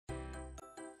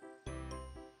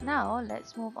Now,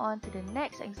 let's move on to the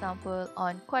next example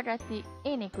on quadratic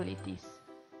inequalities.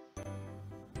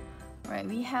 Right,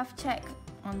 we have checked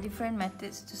on different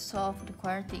methods to solve the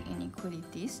quadratic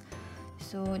inequalities.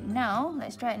 So now,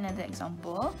 let's try another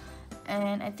example.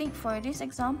 And I think for this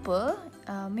example,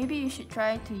 maybe you should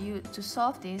try to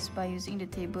solve this by using the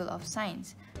table of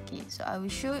signs. Okay, so I will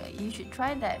show you should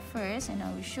try that first, and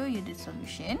I will show you the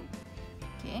solution.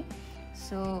 Okay,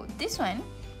 so this one,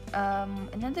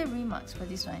 another remarks for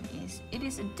this one is it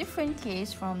is a different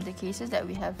case from the cases that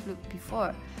we have looked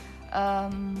before.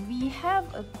 We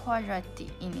have a quadratic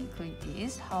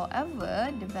inequalities.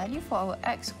 However, the value for our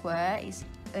x square is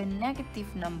a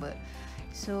negative number.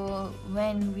 So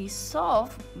when we try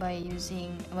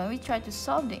to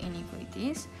solve the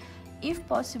inequalities, if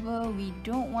possible, we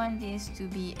don't want this to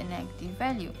be a negative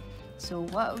value. So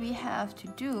what we have to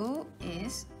do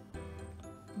is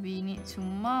we need to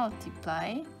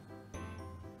multiply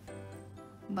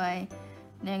by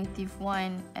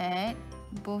 -1 at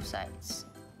both sides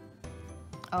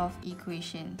of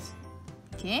equations.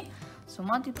 Okay, so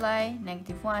multiply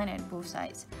 -1 at both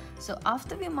sides. So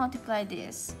after we multiply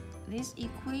this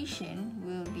equation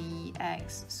will be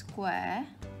x squared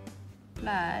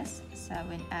plus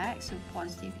 7x, so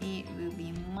positive 8 will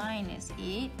be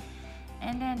 -8,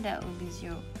 and then that will be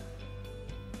 0.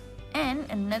 And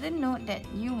another note that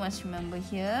you must remember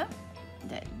here,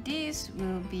 that this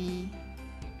will be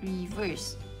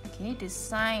reversed. Okay, the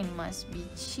sign must be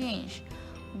changed.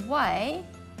 Why?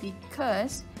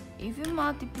 Because if we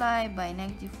multiply by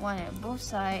 -1 at both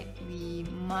sides, we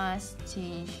must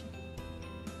change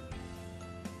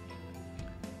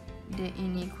the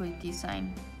inequality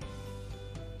sign.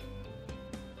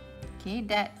 Okay,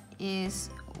 that is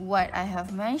what I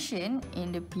have mentioned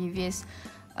in the previous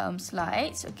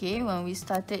slides, okay, when we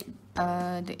started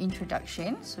the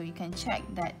introduction. So you can check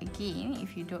that again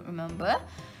if you don't remember.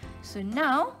 So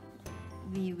now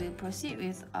we will proceed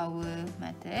with our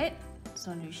method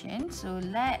solution. So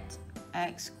let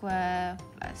x squared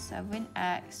plus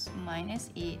 7x minus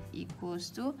 8 equals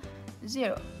to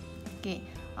 0. Okay,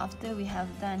 after we have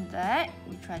done that,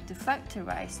 we try to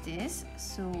factorize this.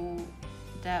 So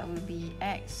that will be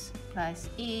x plus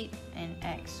 8 and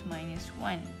x minus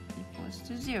 1 equals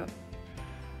to 0.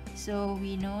 So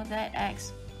we know that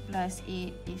x plus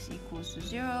 8 is equals to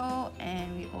 0, and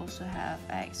we also have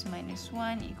x minus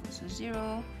 1 equals to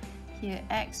 0. Here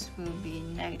x will be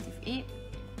 -8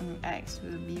 and x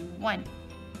will be 1.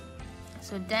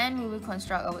 So then we will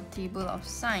construct our table of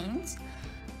signs.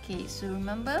 Okay, so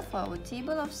remember, for our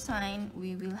table of sign,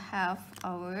 we will have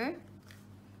our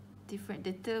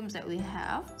the terms that we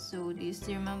have. So do you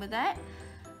still remember that?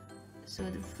 So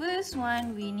the first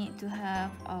one, we need to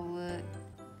have our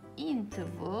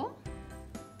interval.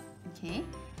 Okay,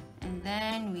 and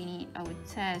then we need our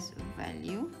test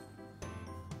value.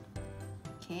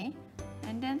 Okay,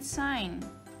 and then sign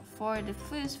for the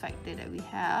first factor that we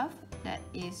have, that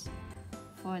is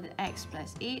for the x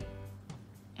plus 8.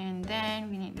 And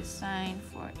then we need the sign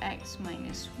for x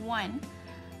minus 1.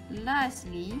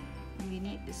 Lastly, we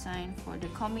need the sign for the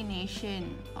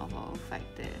combination of our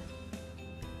factor.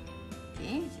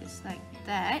 Okay, just like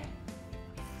that.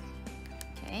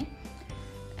 Okay,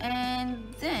 and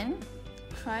then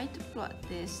try to plot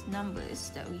these numbers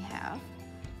that we have.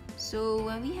 So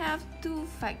when we have two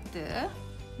factor,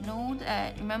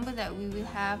 remember that we will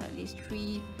have at least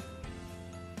 3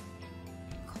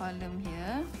 column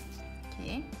here.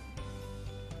 Okay,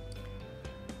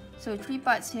 so 3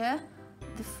 parts here.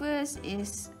 The first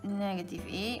is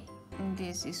 -8, and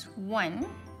this is 1.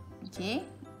 Okay,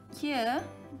 here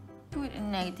put a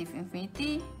negative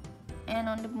infinity, and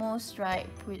on the most right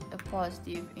put a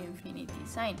positive infinity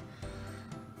sign.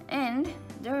 And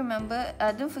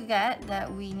don't forget that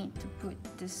we need to put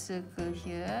the circle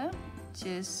here,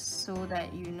 just so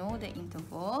that you know the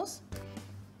intervals.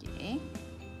 Okay,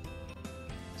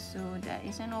 so that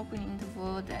is an open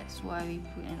interval, that's why we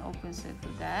put an open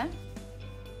circle there.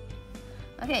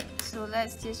 Okay, so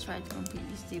let's just try to complete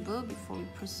this table before we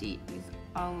proceed with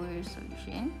our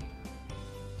solution.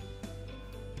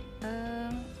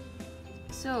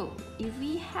 So if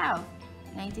we have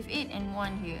 -8 and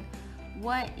 1 here,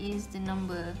 what is the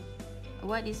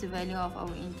value of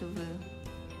our interval?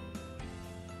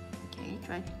 Okay,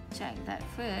 try to check that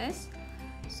first.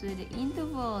 So the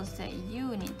intervals that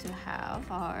you need to have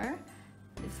are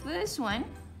the first one.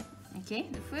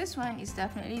 Okay, the first one is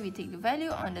definitely we take the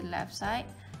value on the left side.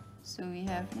 So we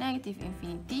have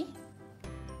 -infinity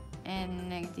and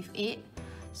 -8.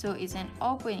 So it's an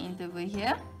open interval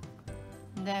here.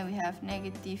 Then we have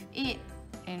 -8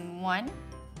 and 1.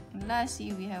 And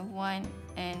lastly, we have 1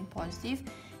 and positive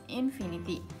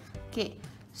infinity. Okay,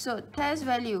 So test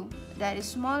value that is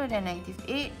smaller than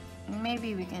 -8,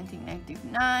 maybe we can take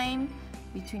 -9.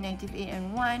 Between -8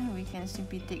 and 1, we can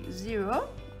simply take 0.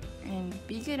 And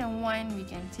bigger than 1, we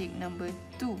can take number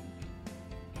 2.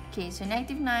 Okay, so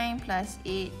 -9 plus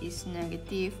 8 is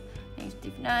negative.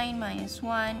 -9 minus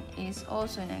 1 is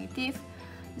also negative.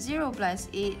 0 plus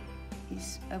 8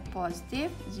 is a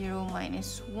positive. 0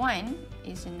 minus 1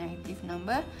 is a negative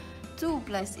number. 2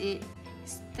 plus 8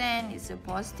 is 10, it's a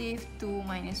positive. 2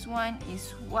 minus 1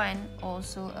 is 1,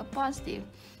 also a positive.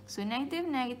 So negative,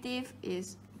 negative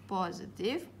is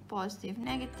positive. Positive,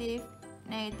 negative,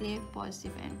 negative,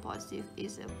 positive, and positive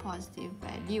is a positive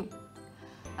value.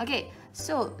 Okay,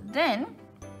 so then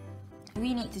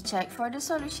we need to check for the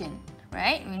solution,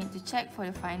 right? We need to check for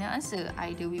the final answer.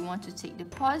 Either we want to take the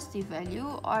positive value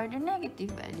or the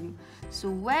negative value.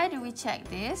 So where do we check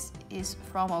this? Is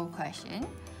from our question.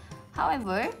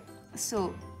 However,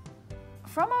 so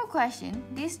from our question,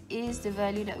 this is the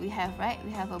value that we have, right?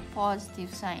 We have a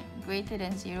positive sign. Greater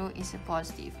than 0 is a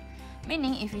positive.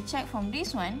 Meaning, if we check from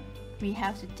this one, we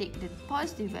have to take the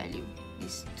positive value.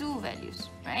 These two values,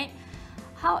 right?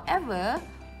 However,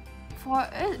 for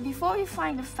us, before we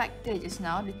find the factor just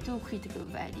now, the two critical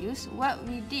values, what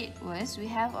we did was we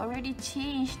have already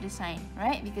changed the sign,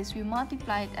 right? Because we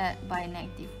multiplied that by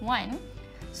 -1,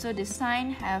 so the sign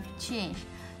have changed.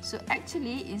 So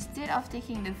actually, instead of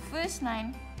taking the first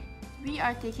line, we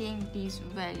are taking this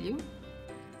value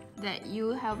that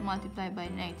you have multiplied by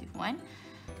 -1.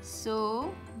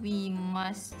 So we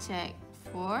must check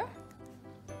for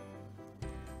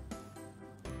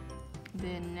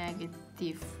the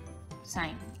negative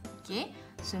sign. Okay,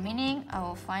 so meaning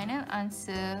our final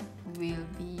answer will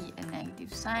be a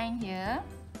negative sign here.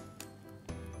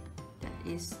 That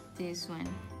is this one,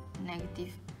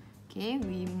 negative. Okay,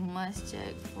 we must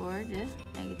check for the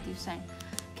negative sign.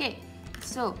 Okay,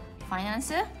 so final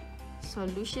answer,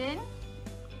 solution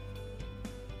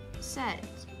set.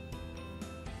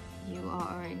 You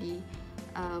are already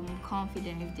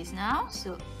confident with this now.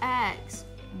 So x,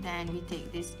 then we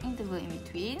take this interval in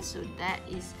between. So that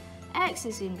is x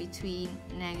is in between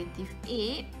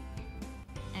 -8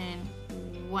 and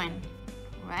 1,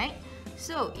 right?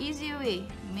 So easier way,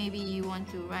 maybe you want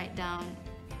to write down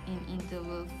in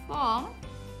interval form.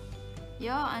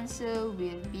 Your answer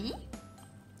will be,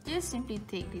 just simply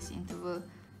take this interval.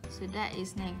 So that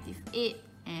is -8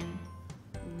 and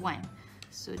 1.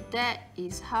 So that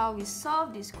is how we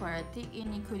solve these quadratic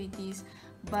inequalities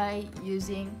by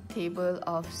using table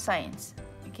of signs.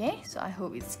 Okay, so I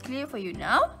hope it's clear for you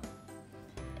now.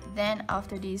 Then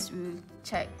after this, we will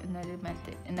check another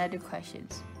method, another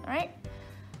questions. Alright?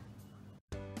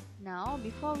 Now,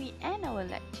 before we end our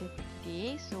lecture for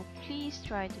today, so please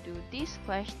try to do this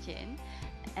question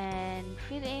and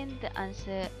fill in the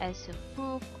answer as a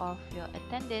proof of your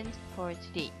attendance for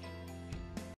today.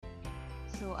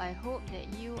 So I hope that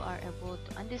you are able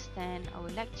to understand our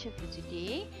lecture for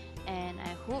today, and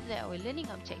I hope that our learning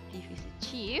objective is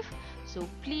achieved. So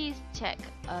please check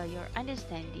your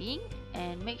understanding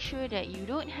and make sure that you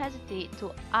don't hesitate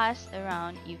to ask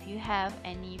around if you have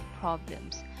any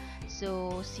problems.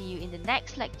 So see you in the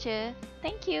next lecture.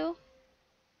 Thank you.